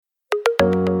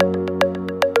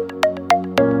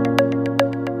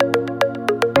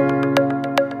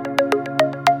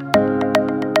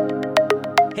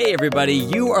everybody.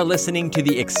 You are listening to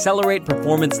the Accelerate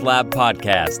Performance Lab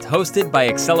podcast, hosted by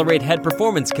Accelerate head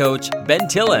performance coach, Ben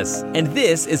Tillis. And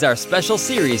this is our special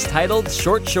series titled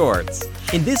Short Shorts.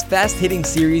 In this fast-hitting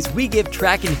series, we give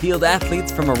track and field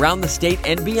athletes from around the state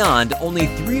and beyond only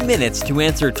 3 minutes to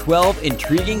answer 12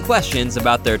 intriguing questions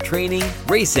about their training,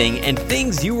 racing, and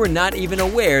things you were not even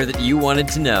aware that you wanted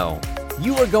to know.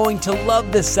 You are going to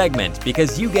love this segment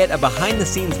because you get a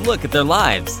behind-the-scenes look at their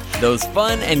lives, those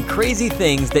fun and crazy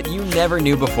things that you never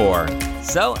knew before.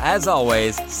 So, as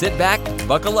always, sit back,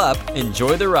 buckle up,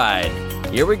 enjoy the ride.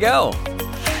 Here we go.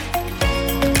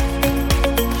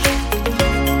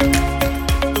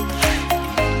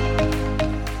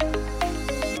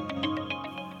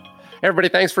 Hey everybody,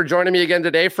 thanks for joining me again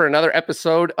today for another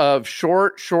episode of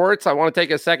Short Shorts. I want to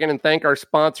take a second and thank our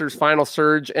sponsors, Final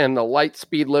Surge and the Light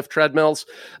Speed Lift Treadmills.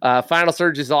 Final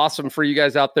Surge is awesome for you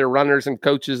guys out there, runners and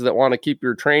coaches that want to keep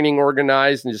your training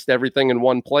organized and just everything in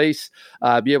one place.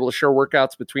 Be able to share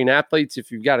workouts between athletes if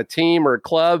you've got a team or a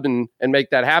club and make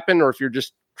that happen, or if you're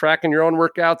just tracking your own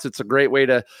workouts, it's a great way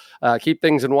to keep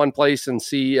things in one place and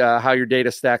see how your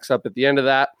data stacks up at the end of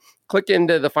that. Click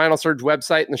into the Final Surge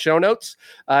website in the show notes.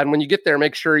 And when you get there,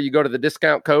 make sure you go to the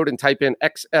discount code and type in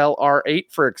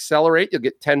XLR8 for Accelerate. You'll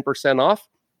get 10% off.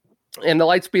 And the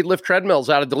Lightspeed Lift Treadmills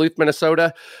out of Duluth,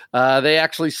 Minnesota, they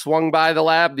actually swung by the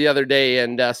lab the other day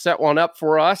and set one up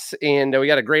for us. And we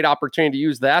got a great opportunity to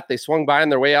use that. They swung by on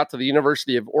their way out to the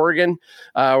University of Oregon,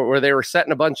 where they were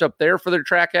setting a bunch up there for their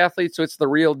track athletes. So it's the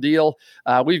real deal.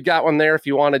 We've got one there if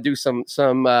you want to do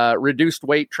some reduced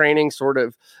weight training, sort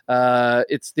of.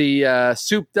 It's the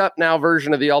souped up now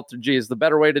version of the Ultra G is the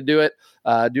better way to do it.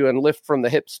 Doing lift from the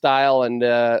hip style, and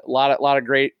a lot of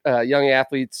great young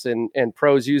athletes and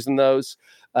pros using those.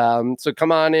 So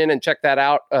come on in and check that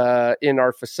out in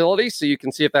our facility so you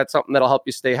can see if that's something that'll help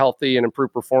you stay healthy and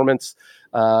improve performance.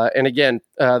 And again,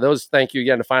 thank you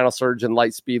again to Final Surge and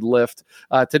Lightspeed Lift.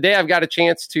 Today I've got a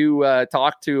chance to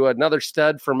talk to another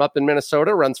stud from up in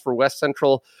Minnesota, runs for West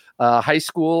Central High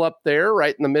School up there,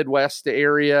 right in the Midwest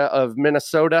area of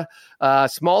Minnesota.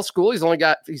 Small school. He's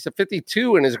a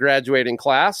 52 in his graduating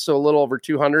class, so a little over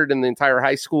 200 in the entire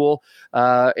high school,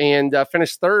 and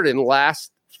finished third in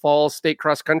last fall state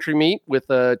cross country meet with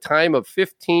a time of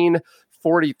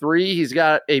 15:43. He's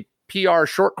got a PR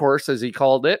short course, as he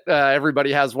called it.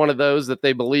 Everybody has one of those that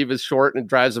they believe is short, and it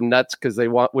drives them nuts because they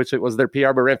wish it was their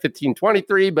PR, but ran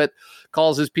 15:23, but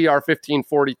calls his PR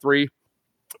 15:43.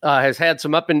 Has had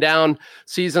some up and down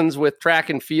seasons with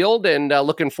track and field, and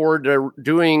looking forward to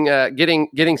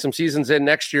getting some seasons in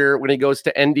next year when he goes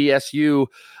to NDSU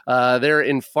there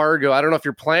in Fargo. I don't know if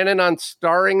you're planning on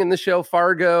starring in the show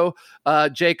Fargo,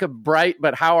 Jacob Bright,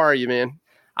 but how are you, man?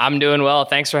 I'm doing well.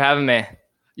 Thanks for having me.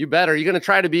 You bet. Are you going to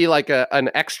try to be like an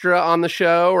extra on the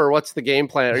show, or what's the game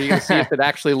plan? Are you going to see if it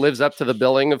actually lives up to the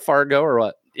billing of Fargo, or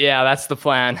what? Yeah, that's the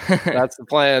plan. That's the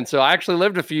plan. So I actually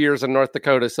lived a few years in North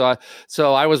Dakota.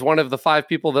 So I was one of the 5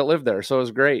 people that lived there. So it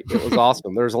was great. It was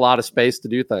awesome. There was a lot of space to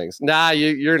do things.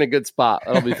 You're in a good spot.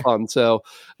 That'll be fun. So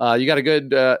you got a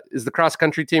good, is the cross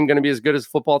country team going to be as good as the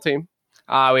football team?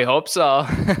 We hope so.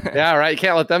 Yeah, right. You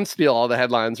can't let them steal all the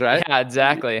headlines, right? Yeah,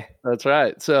 exactly. That's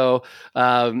right. So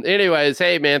anyways,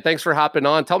 hey, man, thanks for hopping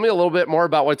on. Tell me a little bit more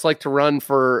about what it's like to run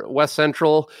for West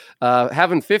Central.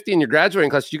 Having 50 in your graduating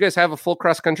class, do you guys have a full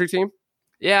cross-country team?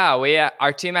 Yeah,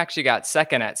 our team actually got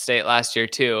second at state last year,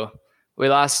 too. We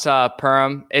lost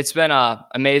Perham. It's been an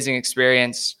amazing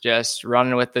experience just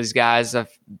running with these guys.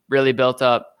 I've really built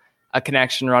up a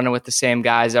connection running with the same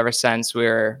guys ever since we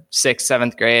were 6th,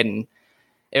 7th grade, and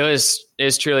it was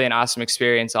truly an awesome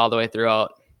experience all the way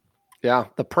throughout. Yeah,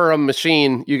 the Perham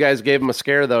machine. You guys gave them a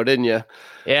scare, though, didn't you?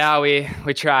 Yeah, we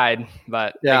tried,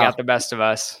 but they got the best of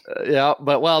us. Yeah,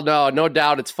 but no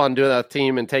doubt it's fun doing that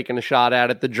team and taking a shot at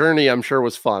it. The journey, I'm sure,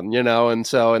 was fun,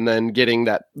 and then getting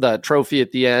the trophy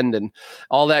at the end and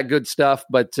all that good stuff.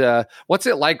 But what's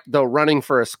it like, though, running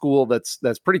for a school that's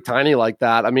pretty tiny like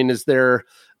that? I mean, is there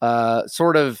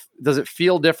does it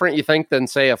feel different, you think, than,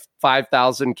 say, a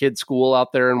 5,000 kid school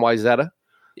out there in Wayzata?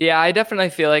 Yeah, I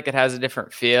definitely feel like it has a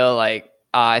different feel. Like,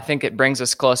 I think it brings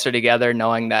us closer together,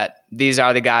 knowing that these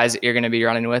are the guys that you're going to be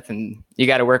running with, and you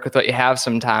got to work with what you have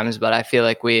sometimes. But I feel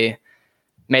like we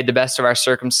made the best of our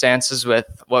circumstances with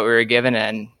what we were given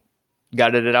and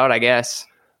gutted it out, I guess.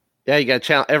 Yeah, you got to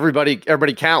challenge everybody.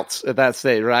 Everybody counts at that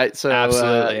stage, right? So,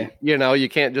 absolutely. You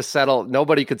can't just settle.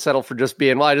 Nobody could settle for just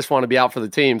being, I just want to be out for the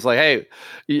team. It's like, hey,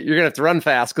 you're going to have to run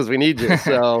fast because we need you.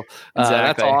 So exactly.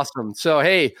 That's awesome. So,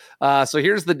 hey, so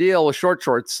here's the deal with Short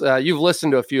Shorts. You've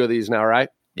listened to a few of these now, right?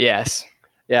 Yes.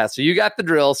 Yeah. So you got the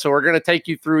drill. So we're going to take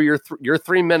you through your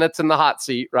 3 minutes in the hot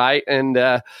seat, right? And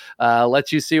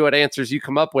let you see what answers you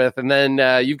come up with. And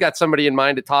then you've got somebody in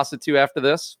mind to toss it to after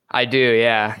this? I do,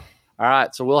 yeah. All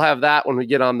right, so we'll have that when we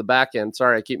get on the back end.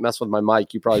 Sorry, I keep messing with my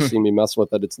mic. You probably see me mess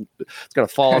with it. It's going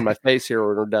to fall on my face here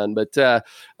when we're done. But I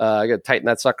got to tighten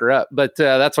that sucker up. But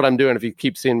that's what I'm doing if you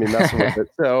keep seeing me messing with it.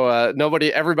 So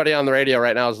everybody on the radio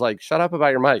right now is like, shut up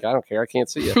about your mic. I don't care. I can't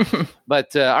see you.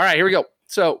 But all right, here we go.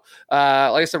 So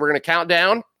like I said, we're going to count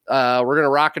down. We're going to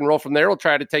rock and roll from there. We'll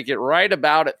try to take it right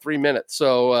about at 3 minutes.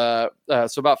 So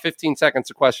about 15 seconds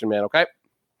a question, man. Okay?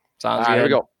 Sounds good. Here we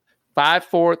go. 5,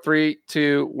 4, 3,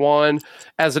 2, 1.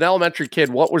 As an elementary kid,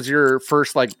 what was your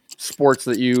first sports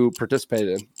that you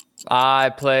participated in? I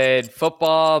played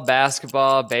football,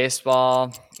 basketball,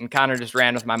 baseball, and kind of just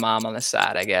ran with my mom on the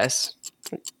side, I guess.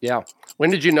 Yeah. When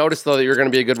did you notice, though, that you were going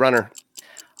to be a good runner?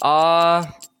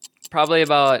 Probably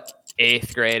about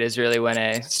 8th grade is really when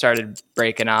I started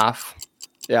breaking off.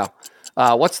 Yeah.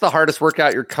 What's the hardest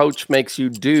workout your coach makes you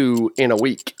do in a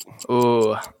week?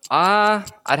 Ooh, I'd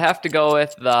have to go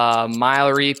with the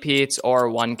mile repeats or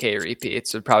 1K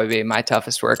repeats would probably be my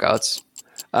toughest workouts.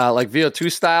 Like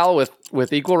VO2 style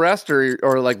with equal rest or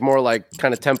more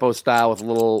kind of tempo style with a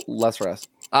little less rest?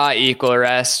 Equal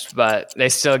rest, but they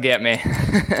still get me.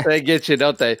 They get you,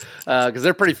 don't they? Because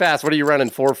they're pretty fast. What are you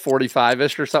running,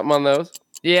 4:45-ish or something on those?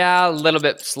 Yeah, a little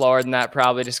bit slower than that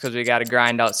probably just because we got to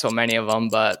grind out so many of them.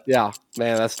 But yeah,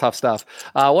 man, that's tough stuff.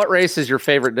 What race is your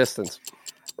favorite distance?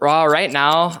 Right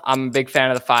now, I'm a big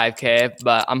fan of the 5K,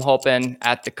 but I'm hoping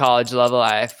at the college level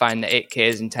I find the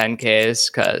 8Ks and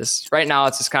 10Ks because right now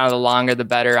it's just kind of the longer the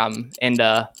better. I'm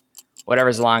into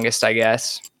whatever's longest, I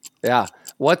guess. Yeah.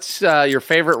 What's your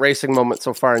favorite racing moment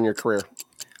so far in your career?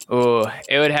 Ooh,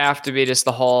 it would have to be just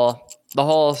the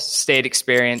whole state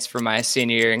experience for my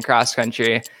senior year in cross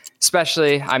country,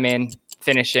 especially,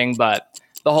 finishing, but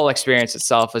the whole experience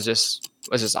itself was just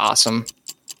awesome.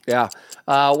 Yeah.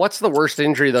 What's the worst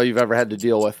injury, though, you've ever had to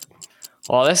deal with?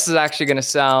 Well, this is actually going to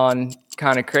sound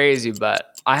kind of crazy,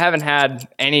 but I haven't had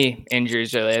any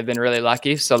injuries really. I've been really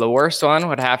lucky. So the worst one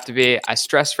would have to be I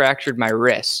stress fractured my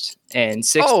wrist in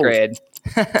 6th grade.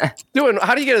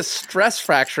 How do you get a stress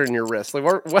fracture in your wrist?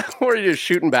 What were you just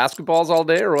shooting basketballs all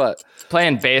day or what?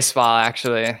 Playing baseball,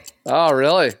 actually. Oh,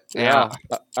 really? Yeah.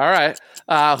 All right.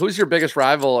 Who's your biggest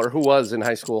rival or who was in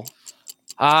high school?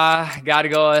 Got to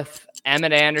go with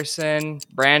Emmett Anderson,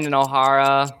 Brandon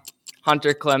O'Hara,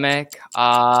 Hunter Klimek.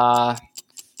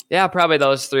 Probably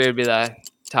those three would be the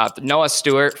top. Noah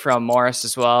Stewart from Morris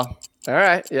as well. All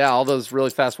right. Yeah, all those really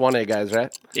fast 1A guys,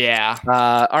 right? Yeah.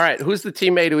 All right. Who's the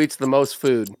teammate who eats the most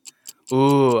food?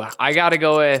 Ooh, I got to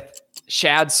go with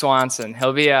Shad Swanson.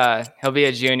 He'll be a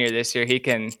junior this year. He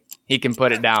can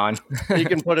put it down. He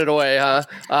can put it away,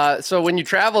 huh? So when you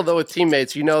travel, though, with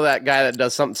teammates, you know that guy that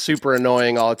does something super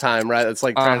annoying all the time, right? It's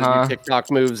like trying to do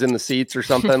TikTok moves in the seats or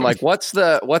something. What's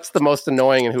the most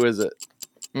annoying and who is it?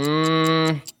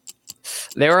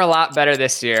 They were a lot better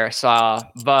this year,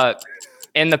 but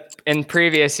in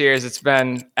previous years, it's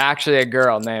been actually a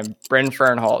girl named Bryn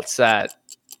Fernholtz that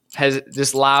has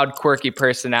this loud, quirky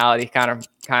personality kind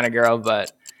of girl,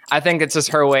 but I think it's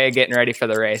just her way of getting ready for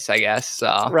the race, I guess.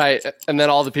 So right, and then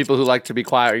all the people who like to be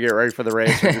quiet or get ready for the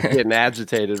race are just getting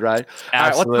agitated, right?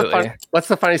 Absolutely. All right, what's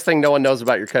the funniest thing no one knows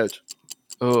about your coach?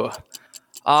 Ooh,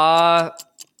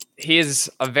 he's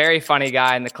a very funny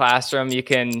guy in the classroom. You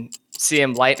can see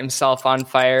him light himself on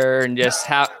fire and just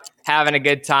having a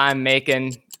good time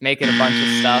making a bunch of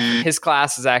stuff. His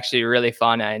class is actually really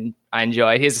fun. I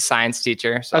enjoy it. He's a science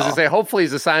teacher. So. I was going to say, hopefully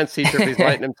he's a science teacher if he's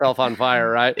lighting himself on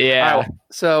fire, right? Yeah. Right,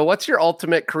 so what's your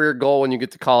ultimate career goal when you get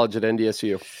to college at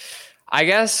NDSU? I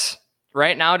guess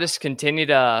right now, just continue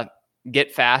to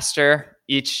get faster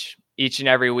each and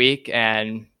every week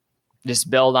and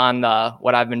just build on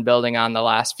what I've been building on the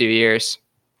last few years.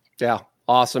 Yeah.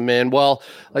 Awesome, man. Well,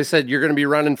 like I said, you're going to be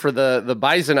running for the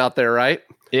Bison out there, right?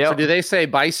 Yeah. So do they say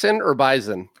Bison or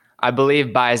Bison? I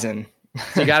believe Bison.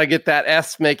 So you got to get that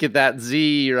S, make it that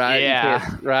Z, right?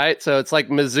 Yeah. Right? So it's like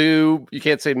Mizzou. You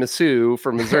can't say Mizzou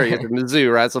for Missouri. It's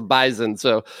Mizzou, right? So Bison.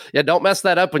 So yeah, don't mess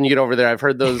that up when you get over there. I've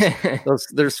heard those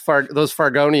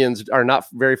Fargonians are not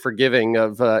very forgiving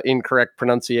of incorrect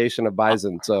pronunciation of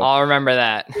Bison. So I'll remember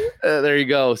that. There you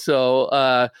go.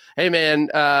 So hey, man,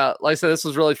 like I said, this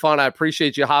was really fun. I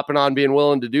appreciate you hopping on, being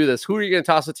willing to do this. Who are you going to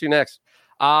toss it to next?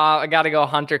 I got to go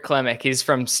Hunter Klimek. He's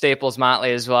from Staples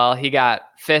Motley as well. He got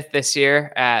 5th this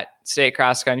year at state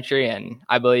cross country, and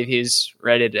I believe he's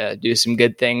ready to do some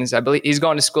good things. I believe he's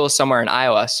going to school somewhere in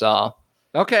Iowa. So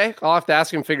Okay, I'll have to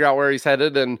ask him, figure out where he's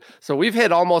headed. And so we've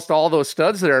hit almost all those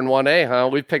studs there in 1A, huh?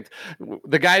 We've picked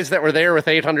the guys that were there with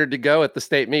 800 to go at the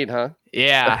state meet, huh?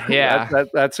 Yeah.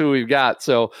 That's who we've got.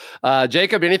 So,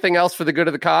 Jacob, anything else for the good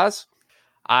of the cause?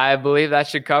 I believe that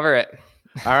should cover it.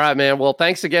 All right, man. Well,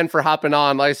 thanks again for hopping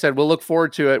on. Like I said, we'll look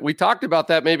forward to it. We talked about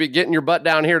that, maybe getting your butt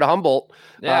down here to Humboldt,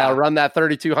 run that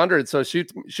 3,200. So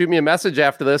shoot me a message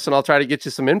after this, and I'll try to get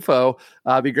you some info.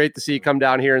 It'd be great to see you come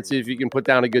down here and see if you can put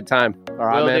down a good time. All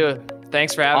right, man. Will do.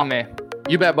 Thanks for having me.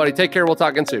 You bet, buddy. Take care. We'll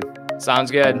talk again soon.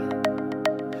 Sounds good.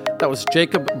 That was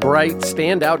Jacob Bright,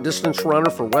 standout distance runner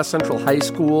for West Central High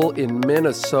School in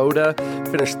Minnesota.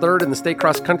 Finished third in the state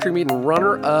cross country meet and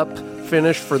runner-up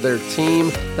finish for their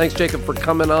team. Thanks, Jacob, for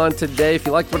coming on today. If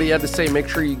you liked what he had to say, make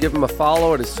sure you give him a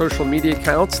follow at his social media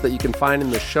accounts that you can find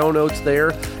in the show notes there.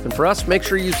 And for us, make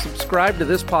sure you subscribe to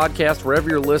this podcast wherever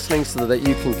you're listening so that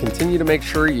you can continue to make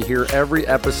sure you hear every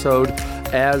episode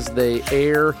as they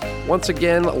air. Once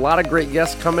again, a lot of great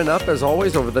guests coming up, as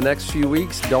always, over the next few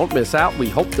weeks. Don't miss out. We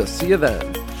hope to see you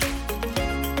then.